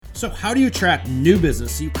So how do you attract new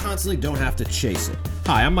business so you constantly don't have to chase it?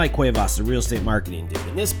 Hi, I'm Mike Cuevas, the Real Estate Marketing Dude,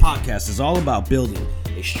 and this podcast is all about building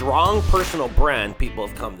a strong personal brand people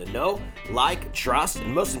have come to know, like, trust,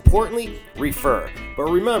 and most importantly, refer.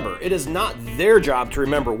 But remember, it is not their job to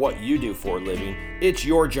remember what you do for a living. It's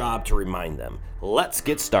your job to remind them. Let's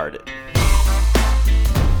get started.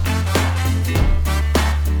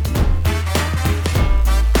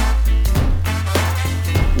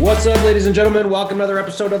 What's up, ladies and gentlemen? Welcome to another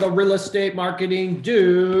episode of the Real Estate Marketing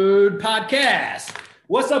Dude podcast.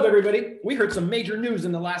 What's up, everybody? We heard some major news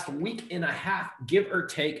in the last week and a half, give or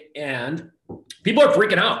take, and people are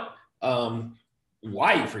freaking out.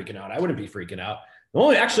 Why are you freaking out? I wouldn't be freaking out.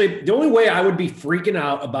 The only way I would be freaking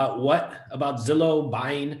out about Zillow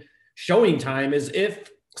buying showing time is if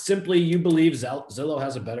simply you believe Zillow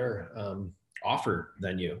has a better offer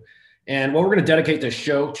than you. And what we're going to dedicate this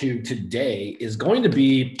show to today is going to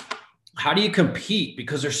be, how do you compete?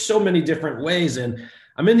 Because there's so many different ways. And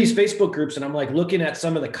I'm in these Facebook groups and I'm like looking at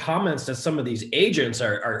some of the comments that some of these agents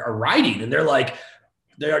are writing. And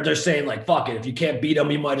they're saying like, fuck it, if you can't beat them,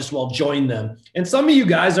 you might as well join them. And some of you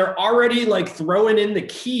guys are already like throwing in the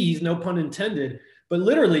keys, no pun intended, but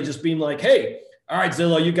literally just being like, hey, all right,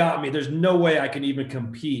 Zillow, you got me. There's no way I can even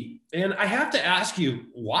compete. And I have to ask you,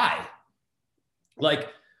 why? Like,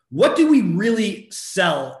 what do we really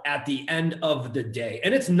sell at the end of the day?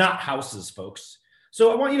 And it's not houses, folks.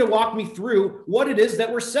 So I want you to walk me through what it is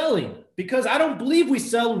that we're selling, because I don't believe we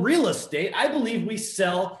sell real estate. I believe we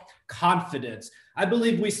sell confidence. I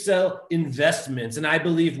believe we sell investments, and I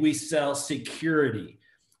believe we sell security.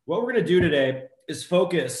 What we're going to do today is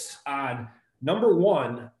focus on, number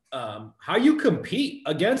one, how you compete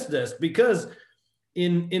against this, because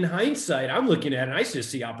in hindsight, I'm looking at it and I just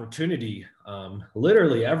see opportunity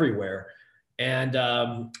literally everywhere. And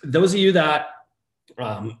those of you that,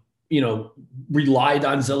 relied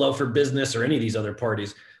on Zillow for business or any of these other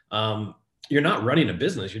parties, you're not running a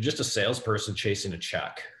business. You're just a salesperson chasing a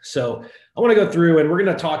check. So I want to go through and we're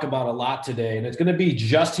going to talk about a lot today, and it's going to be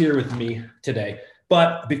just here with me today.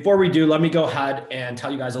 But before we do, let me go ahead and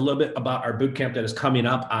tell you guys a little bit about our boot camp that is coming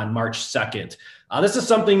up on March 2nd. This is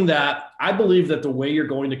something that I believe that the way you're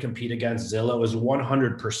going to compete against Zillow is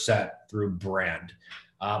 100% through brand.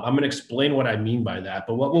 I'm going to explain what I mean by that.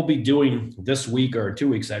 But what we'll be doing this week, or 2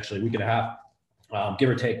 weeks, actually, week and a half, give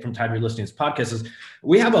or take from time you're listening to this podcast, is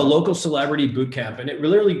we have a local celebrity boot camp, and it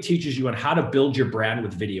literally teaches you on how to build your brand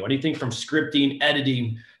with video, anything from scripting,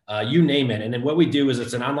 editing, you name it. And then what we do is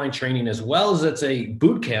it's an online training as well as it's a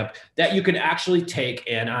boot camp that you can actually take.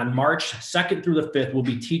 And on March 2nd through the 5th, we'll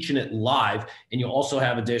be teaching it live. And you'll also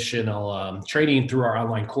have additional training through our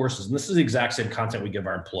online courses. And this is the exact same content we give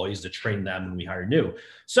our employees to train them when we hire new.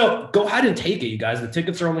 So go ahead and take it, you guys. The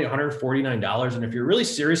tickets are only $149. And if you're really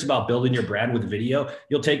serious about building your brand with video,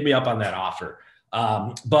 you'll take me up on that offer.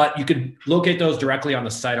 But you can locate those directly on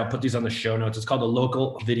the site. I'll put these on the show notes. It's called the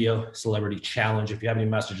Local Video Celebrity Challenge. If you have any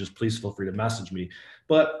messages, please feel free to message me.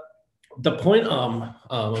 But the point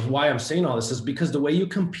of why I'm saying all this is because the way you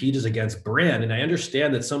compete is against brand. And I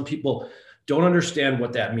understand that some people don't understand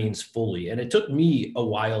what that means fully. And it took me a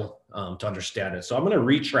while to understand it. So I'm going to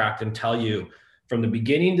retract and tell you from the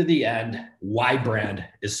beginning to the end why brand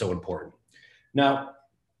is so important. Now,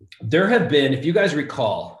 there have been, if you guys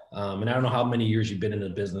recall, and I don't know how many years you've been in the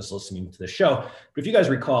business listening to the show, but if you guys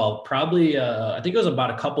recall, probably, I think it was about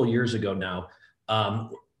a couple years ago now,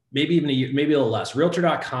 maybe even a year, maybe a little less,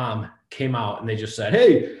 Realtor.com came out and they just said,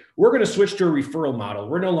 hey, we're going to switch to a referral model.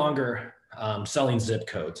 We're no longer selling zip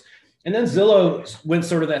codes. And then Zillow went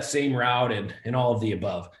sort of that same route and all of the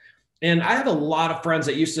above. And I have a lot of friends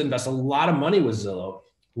that used to invest a lot of money with Zillow,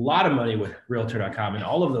 a lot of money with Realtor.com and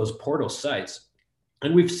all of those portal sites.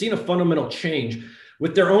 And we've seen a fundamental change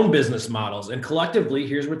with their own business models. And collectively,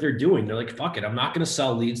 here's what they're doing. They're like, fuck it, I'm not going to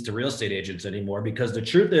sell leads to real estate agents anymore, because the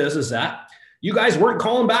truth is that you guys weren't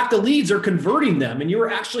calling back the leads or converting them, and you were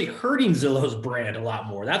actually hurting Zillow's brand a lot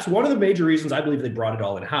more. That's one of the major reasons I believe they brought it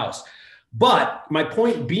all in-house. But my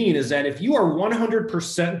point being is that if you are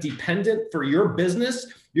 100% dependent for your business,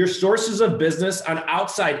 your sources of business on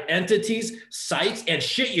outside entities, sites, and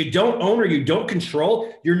shit you don't own or you don't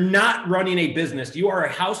control, you're not running a business. You are a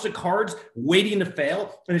house of cards waiting to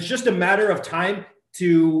fail. And it's just a matter of time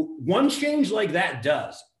to one change like that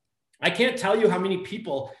does. I can't tell you how many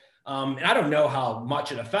people, and I don't know how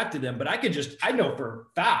much it affected them, but I know for a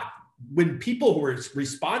fact, when people were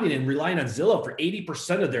responding and relying on Zillow for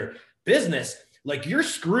 80% of their business, like, you're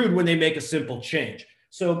screwed when they make a simple change.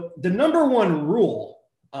 So the number one rule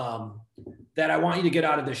that I want you to get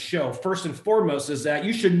out of this show, first and foremost, is that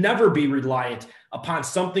you should never be reliant upon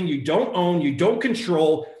something you don't own, you don't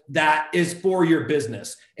control, that is for your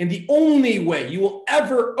business. And the only way you will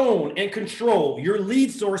ever own and control your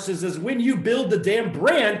lead sources is when you build the damn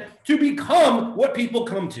brand to become what people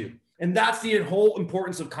come to. And that's the whole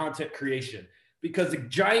importance of content creation, because this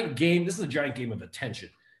is a giant game of attention,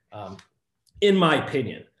 in my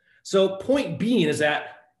opinion. So point being is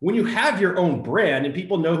that when you have your own brand and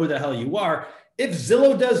people know who the hell you are, if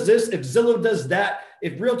Zillow does this, if Zillow does that,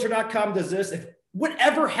 if Realtor.com does this, if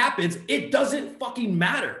whatever happens, it doesn't fucking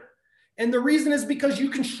matter. And the reason is because you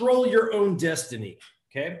control your own destiny,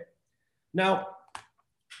 okay? Now,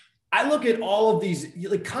 I look at all of these,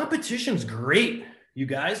 like, competition's great, you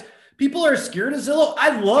guys. People are scared of Zillow.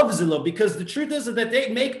 I love Zillow because the truth is that they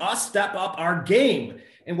make us step up our game.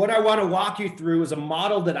 And what I want to walk you through is a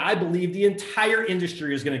model that I believe the entire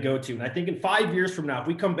industry is going to go to. And I think in 5 years from now, if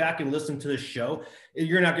we come back and listen to this show,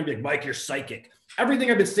 you're not going to be like, Mike, you're psychic.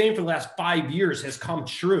 Everything I've been saying for the last 5 years has come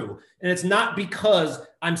true. And it's not because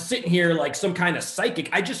I'm sitting here like some kind of psychic.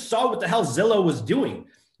 I just saw what the hell Zillow was doing.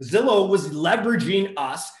 Zillow was leveraging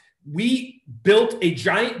us. We built a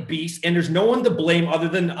giant beast, and there's no one to blame other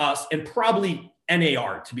than us and probably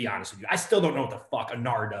NAR, to be honest with you. I still don't know what the fuck a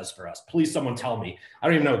NAR does for us. Please, someone tell me. I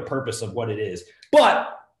don't even know the purpose of what it is,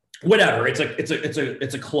 but whatever. It's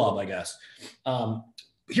a club, I guess.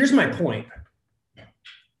 Here's my point.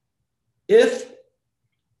 If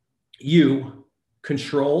you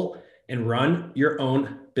control and run your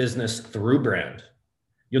own business through brand,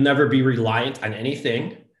 you'll never be reliant on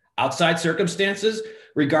anything outside circumstances,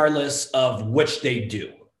 regardless of which they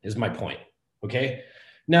do, is my point. Okay.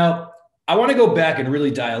 Now, I want to go back and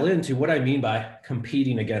really dial into what I mean by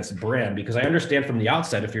competing against brand, because I understand from the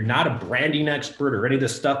outset, if you're not a branding expert or any of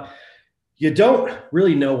this stuff, you don't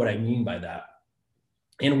really know what I mean by that.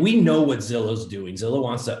 And we know what Zillow's doing. Zillow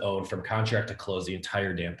wants to own from contract to close the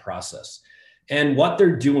entire damn process. And what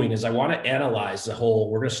they're doing is I want to analyze the whole,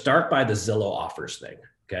 we're going to start by the Zillow offers thing.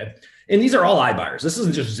 Okay. And these are all iBuyers. This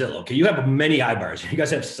isn't just Zillow. Okay. You have many iBuyers. You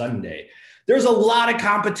guys have Sunday. There's a lot of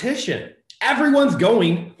competition. Everyone's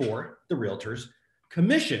going for the realtor's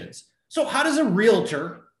commissions. So how does a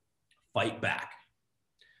realtor fight back?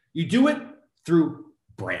 You do it through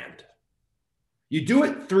brand. You do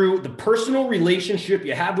it through the personal relationship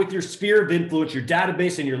you have with your sphere of influence, your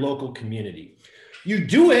database, and your local community. You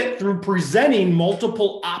do it through presenting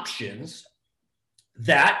multiple options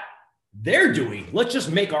that they're doing. Let's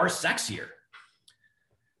just make ours sexier.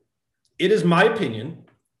 It is my opinion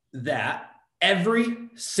that every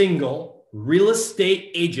single real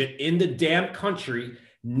estate agent in the damn country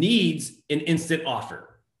needs an instant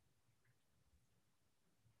offer.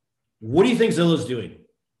 What do you think Zillow's doing?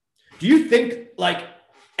 Do you think, like,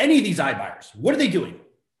 any of these iBuyers, what are they doing?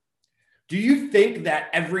 Do you think that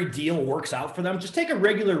every deal works out for them? Just take a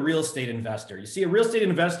regular real estate investor. You see, a real estate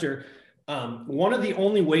investor, one of the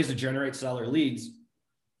only ways to generate seller leads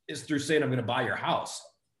is through saying, I'm going to buy your house.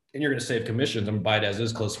 And you're going to save commissions. I'm going to buy it as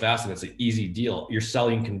is, close, fast, and it's an easy deal. You're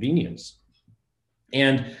selling convenience.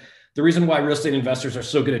 And the reason why real estate investors are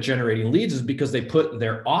so good at generating leads is because they put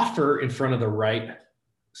their offer in front of the right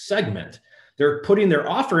segment. They're putting their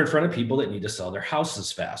offer in front of people that need to sell their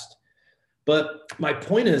houses fast. But my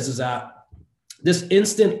point is that this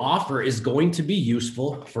instant offer is going to be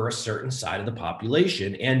useful for a certain side of the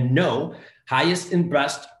population. And no, highest and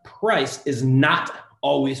best price is not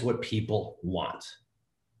always what people want.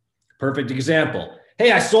 Perfect example.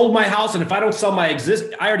 Hey, I sold my house, and if I don't sell I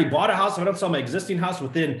already bought a house. If I don't sell my existing house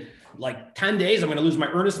within like 10 days, I'm going to lose my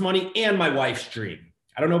earnest money and my wife's dream.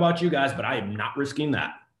 I don't know about you guys, but I am not risking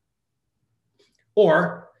that.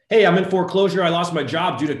 Or, hey, I'm in foreclosure. I lost my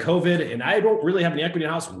job due to COVID, and I don't really have any equity in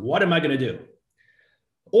the house. What am I going to do?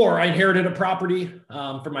 Or I inherited a property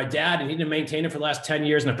from my dad, and he didn't maintain it for the last 10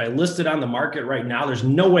 years. And if I list it on the market right now, there's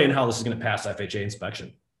no way in hell this is going to pass FHA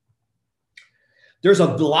inspection. There's a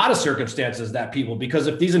lot of circumstances that people, because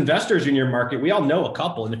if these investors in your market, we all know a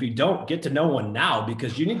couple. And if you don't, get to know one now,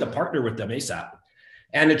 because you need to partner with them ASAP.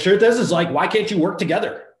 And the truth is like, why can't you work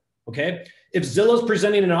together? Okay. If Zillow's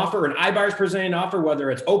presenting an offer, or an iBuyer's presenting an offer,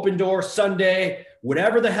 whether it's Open Door, Sunday,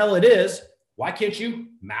 whatever the hell it is, why can't you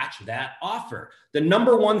match that offer? The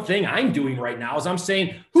number one thing I'm doing right now is I'm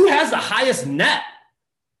saying, who has the highest net?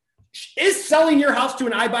 Is selling your house to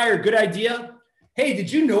an iBuyer a good idea? Hey,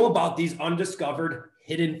 did you know about these undiscovered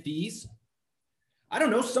hidden fees? I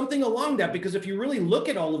don't know, something along that, because if you really look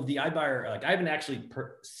at all of the iBuyer, like, I haven't actually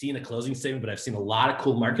seen a closing statement, but I've seen a lot of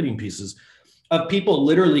cool marketing pieces of people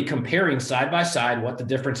literally comparing side by side what the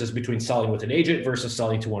difference is between selling with an agent versus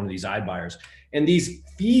selling to one of these iBuyers. And these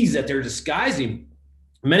fees that they're disguising,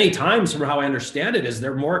 many times from how I understand it, is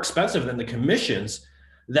they're more expensive than the commissions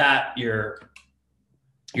that your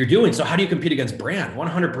you're doing. So how do you compete against brand?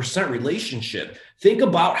 100% relationship. Think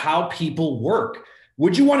about how people work.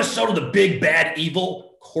 Would you want to sell to the big, bad,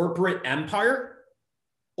 evil corporate empire?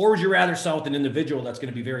 Or would you rather sell with an individual that's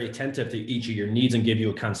going to be very attentive to each of your needs and give you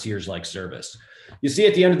a concierge-like service? You see,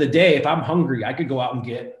 at the end of the day, if I'm hungry, I could go out and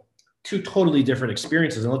get two totally different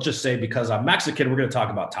experiences. And let's just say, because I'm Mexican, we're going to talk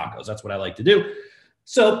about tacos. That's what I like to do.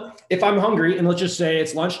 So if I'm hungry, and let's just say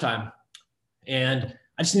it's lunchtime and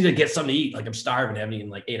I just need to get something to eat, like I'm starving, I haven't eaten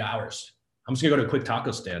in like 8 hours, I'm just going to go to a quick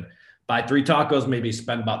taco stand, buy 3 tacos, maybe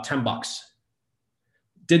spend about $10.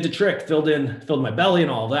 Did the trick, filled my belly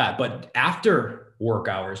and all that. But after work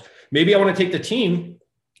hours, maybe I want to take the team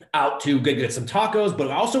out to get some tacos, but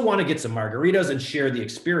I also want to get some margaritas and share the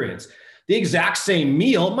experience. The exact same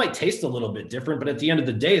meal might taste a little bit different, but at the end of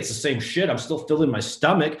the day, it's the same shit. I'm still filling my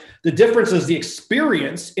stomach. The difference is the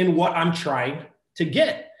experience in what I'm trying to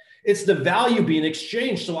get. It's the value being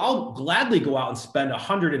exchanged. So I'll gladly go out and spend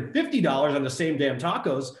 $150 on the same damn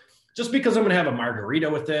tacos just because I'm going to have a margarita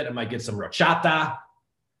with it. I might get some horchata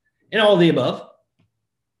and all of the above.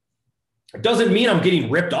 It doesn't mean I'm getting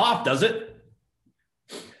ripped off, does it?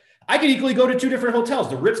 I could equally go to 2 different hotels,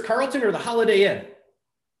 the Ritz-Carlton or the Holiday Inn.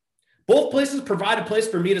 Both places provide a place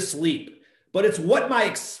for me to sleep, but it's what my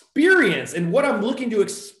experience and what I'm looking to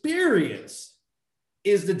experience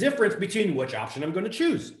is the difference between which option I'm going to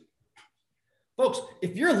choose. Folks,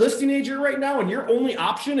 if you're a listing agent right now and your only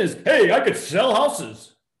option is, hey, I could sell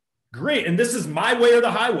houses, great, and this is my way or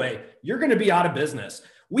the highway, you're going to be out of business.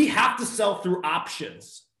 We have to sell through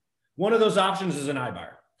options. One of those options is an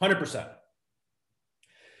iBuyer, 100%.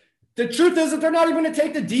 The truth is that they're not even going to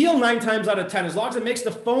take the deal 9 times out of 10. As long as it makes the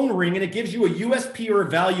phone ring and it gives you a USP or a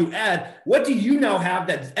value add, what do you now have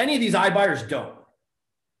that any of these iBuyers don't?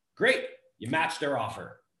 Great. You match their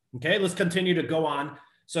offer. Okay, let's continue to go on.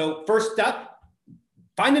 So first step,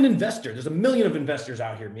 find an investor. There's a million of investors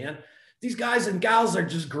out here, man. These guys and gals are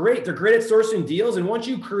just great. They're great at sourcing deals. And once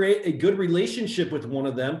you create a good relationship with one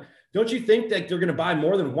of them, don't you think that they're going to buy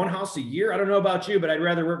more than 1 house a year? I don't know about you, but I'd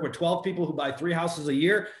rather work with 12 people who buy 3 houses a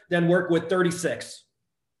year than work with 36.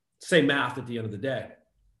 Same math at the end of the day.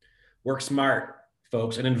 Work smart,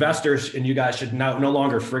 folks. And investors, and you guys should no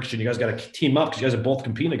longer friction. You guys got to team up because you guys are both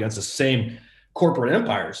competing against the same corporate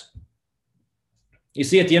empires. You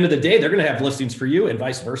see, at the end of the day, they're going to have listings for you and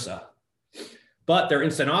vice versa. But their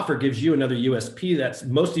instant offer gives you another USP that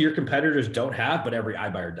most of your competitors don't have, but every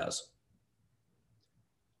iBuyer does.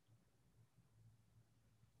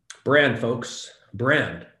 Brand, folks,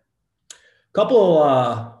 brand.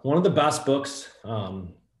 One of the best books. I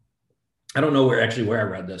don't know where I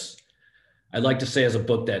read this. I'd like to say as a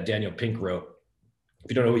book that Daniel Pink wrote.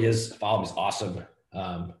 If you don't know who he is, follow him. He's awesome.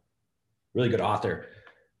 Really good author.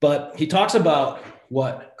 But he talks about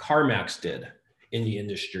what CarMax did in the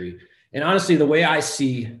industry. And honestly, the way I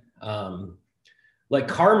see like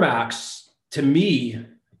CarMax to me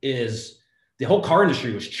is the whole car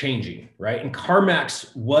industry was changing, right? And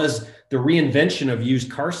CarMax was the reinvention of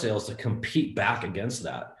used car sales to compete back against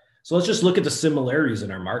that. So let's just look at the similarities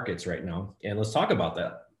in our markets right now. And let's talk about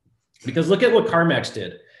that. Because look at what CarMax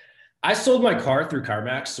did. I sold my car through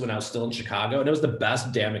CarMax when I was still in Chicago, and it was the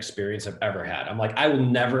best damn experience I've ever had. I'm like, I will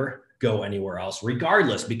never go anywhere else,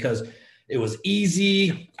 regardless, because it was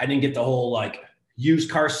easy. I didn't get the whole like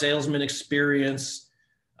used car salesman experience,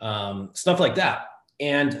 stuff like that.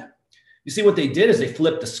 And you see what they did is they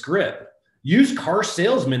flipped the script. Used car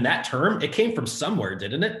salesman, that term, it came from somewhere,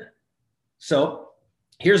 didn't it? So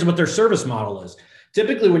here's what their service model is.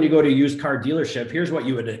 Typically, when you go to a used car dealership, here's what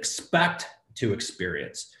you would expect to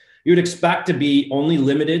experience. You would expect to be only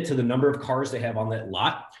limited to the number of cars they have on that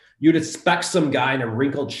lot. You'd expect some guy in a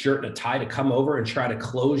wrinkled shirt and a tie to come over and try to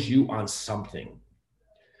close you on something.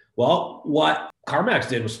 Well, what CarMax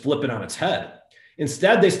did was flip it on its head.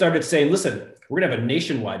 Instead, they started saying, listen, we're going to have a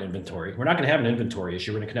nationwide inventory. We're not going to have an inventory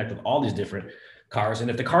issue. We're going to connect with all these different cars. And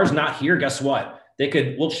if the car's not here, guess what?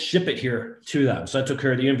 We'll ship it here to them. So that took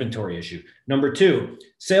care of the inventory issue. Number 2,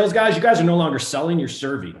 sales guys, you guys are no longer selling, you're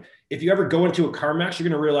serving. If you ever go into a CarMax, you're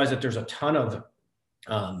going to realize that there's a ton of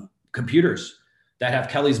computers that have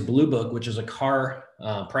Kelly's Blue Book, which is a car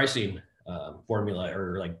pricing formula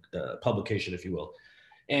or like publication, if you will.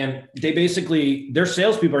 And they basically, their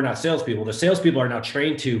salespeople are not salespeople. The salespeople are now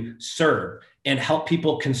trained to serve and help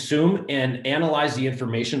people consume and analyze the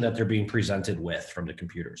information that they're being presented with from the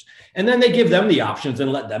computers. And then they give them the options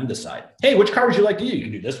and let them decide, hey, which car would you like to use? You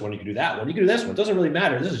can do this one, you can do that one, you can do this one. It doesn't really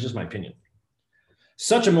matter. This is just my opinion.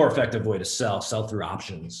 Such a more effective way to sell through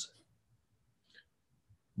options.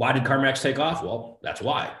 Why did CarMax take off? Well, that's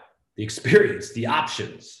why. The experience, the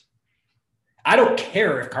options. I don't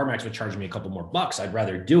care if CarMax would charge me a couple more bucks. I'd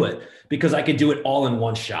rather do it because I could do it all in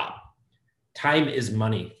one shot. Time is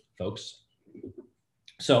money, folks.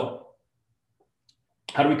 So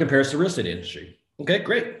how do we compare this to the real estate industry? Okay,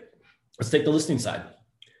 great. Let's take the listing side.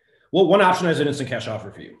 Well, one option is an instant cash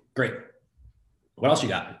offer for you. Great. What else you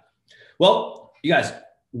got? Well, you guys,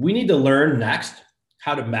 we need to learn next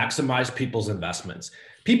how to maximize people's investments.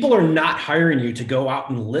 People are not hiring you to go out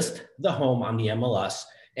and list the home on the MLS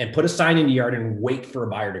and put a sign in the yard and wait for a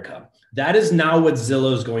buyer to come. That is now what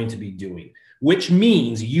Zillow is going to be doing, which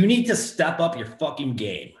means you need to step up your fucking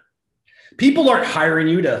game. People aren't hiring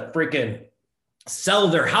you to freaking sell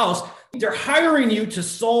their house. They're hiring you to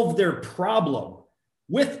solve their problem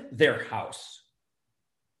with their house.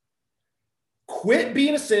 Quit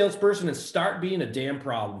being a salesperson and start being a damn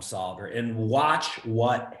problem solver and watch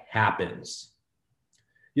what happens.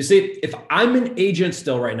 You see, if I'm an agent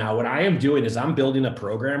still right now, what I am doing is I'm building a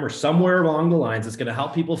program or somewhere along the lines that's going to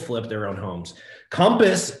help people flip their own homes.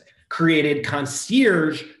 Compass created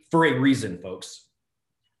Concierge for a reason, folks.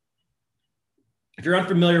 If you're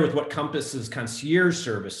unfamiliar with what Compass's concierge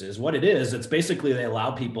service is, what it is, it's basically they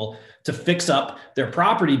allow people to fix up their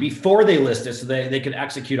property before they list it so they can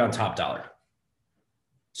execute on top dollar.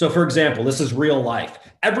 So for example, this is real life.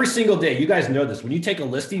 Every single day, you guys know this, when you take a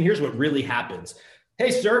listing, here's what really happens.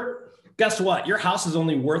 Hey, sir, guess what? Your house is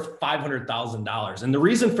only worth $500,000. And the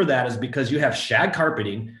reason for that is because you have shag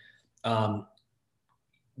carpeting,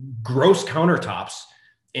 gross countertops,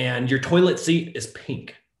 and your toilet seat is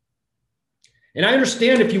pink. And I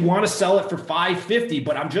understand if you want to sell it for $550,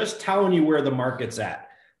 but I'm just telling you where the market's at.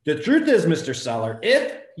 The truth is, Mr. Seller,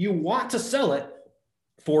 if you want to sell it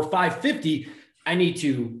for $550, I need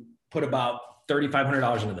to put about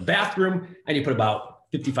 $3,500 into the bathroom. I need to put about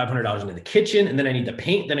 $5,500 into the kitchen, and then I need to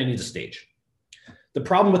paint, then I need to stage. The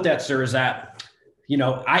problem with that, sir, is that,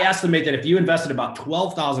 I estimate that if you invested about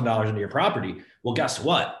 $12,000 into your property, well, guess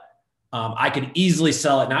what? I could easily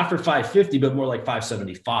sell it, not for $550, but more like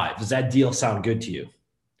 $575. Does that deal sound good to you?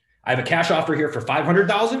 I have a cash offer here for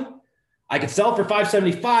 $500,000. I could sell it for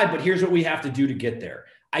 $575, but here's what we have to do to get there.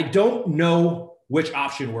 I don't know which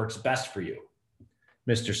option works best for you.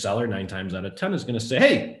 Mr. Seller, 9 times out of 10 is going to say,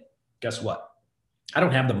 hey, guess what? I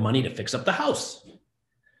don't have the money to fix up the house.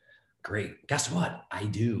 Great. Guess what? I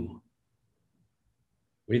do.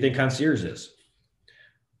 What do you think concierge is?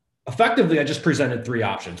 Effectively, I just presented 3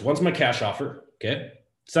 options. One's my cash offer. Okay.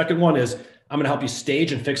 Second one is I'm going to help you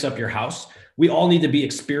stage and fix up your house. We all need to be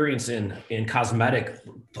experienced in cosmetic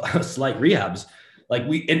slight rehabs. Like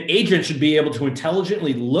an agent should be able to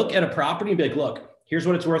intelligently look at a property and be like, look, here's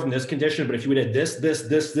what it's worth in this condition. But if you did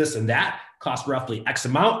this, and that cost roughly X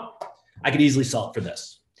amount, I could easily sell it for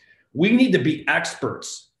this. We need to be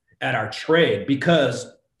experts at our trade because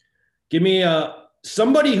give me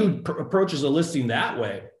somebody who approaches a listing that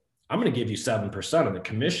way. I'm going to give you 7% of the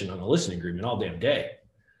commission on the listing agreement all damn day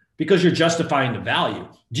because you're justifying the value.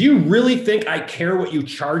 Do you really think I care what you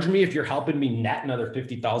charge me if you're helping me net another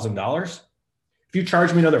 $50,000? If you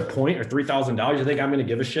charge me another point or $3,000, you think I'm going to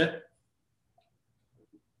give a shit?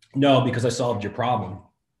 No, because I solved your problem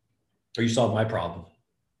or you solved my problem.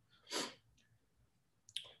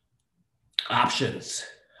 Options.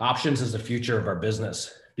 Options is the future of our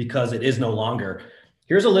business because it is no longer,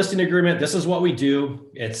 here's a listing agreement. This is what we do.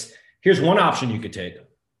 Here's one option you could take.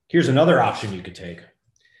 Here's another option you could take.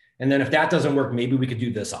 And then if that doesn't work, maybe we could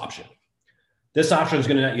do this option. This option is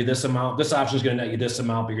going to net you this amount. This option is going to net you this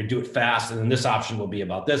amount, but you're going to do it fast. And then this option will be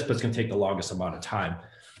about this, but it's going to take the longest amount of time.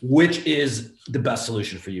 Which is the best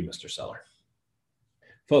solution for you, Mr. Seller?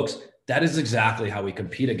 Folks, that is exactly how we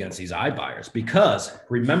compete against these iBuyers because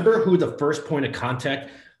remember who the first point of contact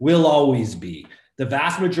will always be. The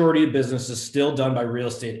vast majority of business is still done by real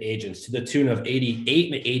estate agents to the tune of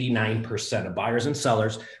 88 and 89% of buyers and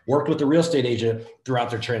sellers worked with the real estate agent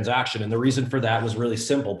throughout their transaction. And the reason for that was really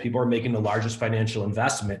simple. People are making the largest financial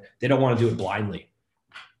investment. They don't want to do it blindly.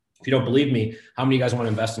 If you don't believe me, how many of you guys want to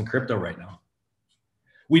invest in crypto right now?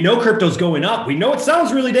 We know crypto's going up. We know it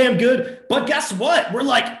sounds really damn good, but guess what? We're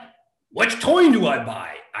like, which coin do I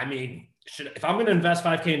buy? I mean, if I'm going to invest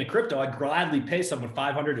 $5K into crypto, I'd gladly pay someone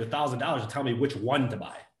 $500 to $1,000 to tell me which one to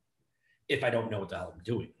buy if I don't know what the hell I'm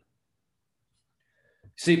doing.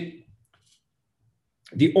 See,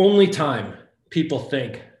 the only time people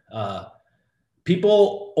think,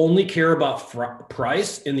 people only care about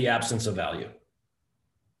price in the absence of value.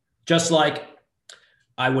 Just like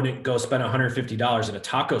I wouldn't go spend $150 at a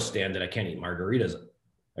taco stand that I can't eat margaritas.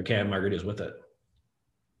 I can't have margaritas with it.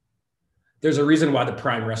 There's a reason why the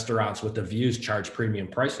prime restaurants with the views charge premium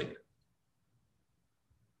pricing.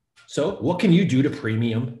 So what can you do to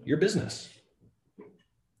premium your business?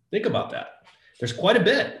 Think about that. There's quite a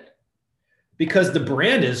bit, because the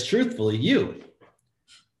brand is truthfully you.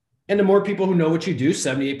 And the more people who know what you do,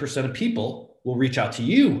 78% of people will reach out to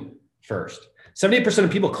you first. 78% of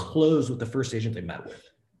people close with the first agent they met with.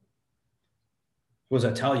 What does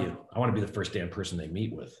that tell you? I want to be the first damn person they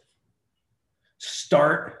meet with.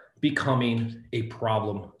 Start becoming a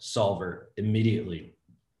problem solver immediately.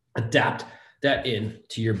 Adapt that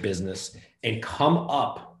into your business and come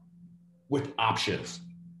up with options.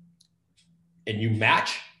 And you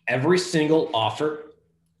match every single offer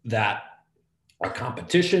that our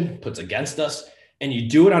competition puts against us, and you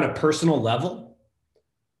do it on a personal level,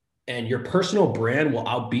 and your personal brand will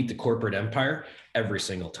outbeat the corporate empire every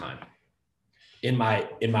single time. In my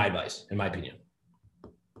advice, in my opinion.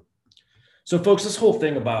 So folks, this whole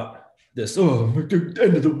thing about this, the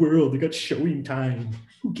end of the world, they got showing time.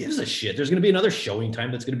 Who gives a shit? There's going to be another showing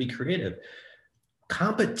time that's going to be creative.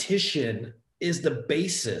 Competition is the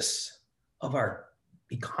basis of our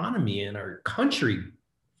economy and our country.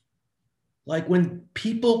 Like, when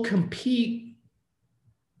people compete,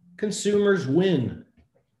 consumers win.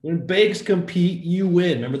 When banks compete, you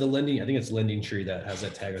win. Remember the lending? I think it's Lending Tree that has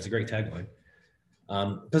that tag. It's a great tagline.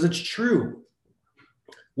 Because it's true.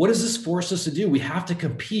 What does this force us to do? We have to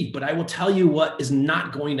compete, but I will tell you what is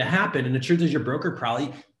not going to happen. And the truth is, your broker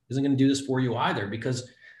probably isn't going to do this for you either, because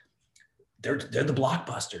they're the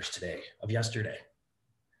Blockbusters today of yesterday.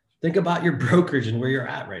 Think about your brokerage and where you're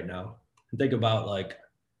at right now. And think about, like,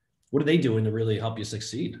 what are they doing to really help you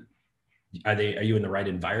succeed? Are you in the right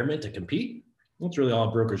environment to compete? That's really all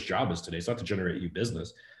a broker's job is today. It's not to generate you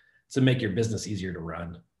business. It's to make your business easier to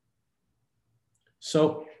run.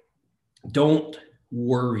 So don't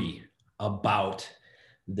worry about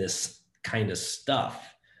this kind of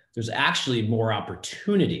stuff. There's actually more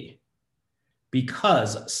opportunity,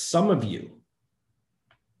 because some of you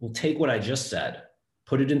will take what I just said,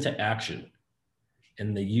 put it into action,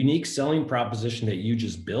 and the unique selling proposition that you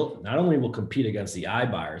just built not only will compete against the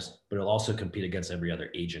iBuyers, but it'll also compete against every other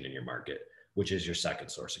agent in your market, which is your second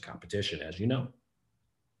source of competition, as you know.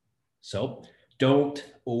 So don't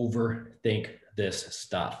overthink this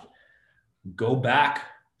stuff. Go back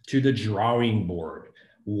to the drawing board.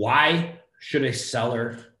 Why should a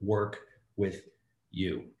seller work with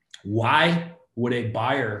you? Why would a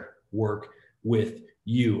buyer work with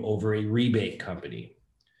you over a rebate company?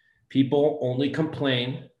 People only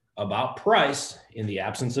complain about price in the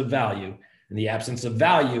absence of value. And the absence of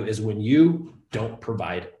value is when you don't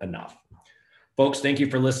provide enough. Folks, thank you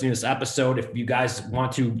for listening to this episode. If you guys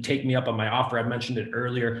want to take me up on my offer, I mentioned it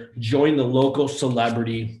earlier, join the local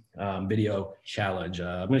celebrity video challenge.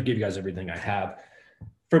 I'm going to give you guys everything I have,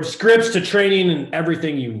 from scripts to training and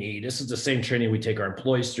everything you need. This is the same training we take our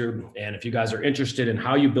employees through. And if you guys are interested in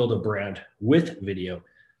how you build a brand with video,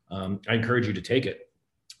 I encourage you to take it,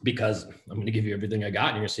 because I'm going to give you everything I got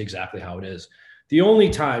and you're going to see exactly how it is. The only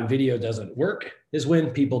time video doesn't work is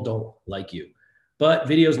when people don't like you. But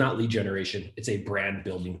video is not lead generation. It's a brand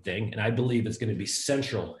building thing. And I believe it's going to be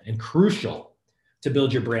central and crucial to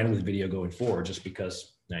build your brand with video going forward, just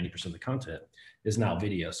because 90% of the content is now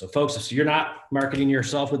video. So folks, if you're not marketing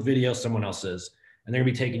yourself with video, someone else is, and they're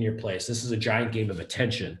going to be taking your place. This is a giant game of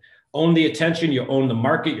attention. Own the attention, you own the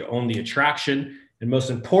market, you own the attraction. And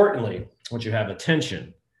most importantly, once you have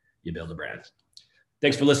attention, you build a brand.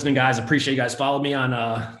 Thanks for listening, guys. Appreciate you guys. Follow me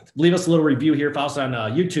on, leave us a little review here. Follow us on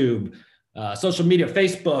YouTube, social media,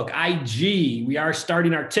 Facebook, IG. We are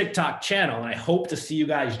starting our TikTok channel, and I hope to see you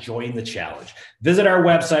guys join the challenge. Visit our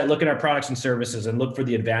website, look at our products and services, and look for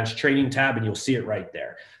the advanced training tab, and you'll see it right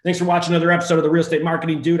there. Thanks for watching another episode of the Real Estate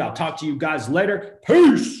Marketing Dude. I'll talk to you guys later.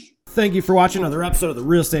 Peace. Thank you for watching another episode of the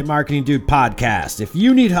Real Estate Marketing Dude podcast. If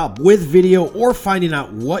you need help with video or finding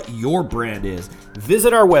out what your brand is,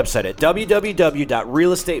 visit our website at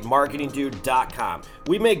www.realestatemarketingdude.com.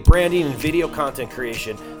 We make branding and video content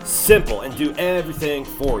creation simple and do everything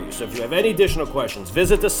for you. So if you have any additional questions,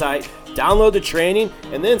 visit the site, download the training,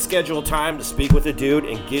 and then schedule time to speak with a dude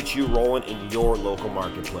and get you rolling in your local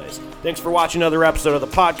marketplace. Thanks for watching another episode of the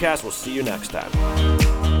podcast. We'll see you next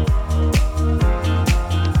time.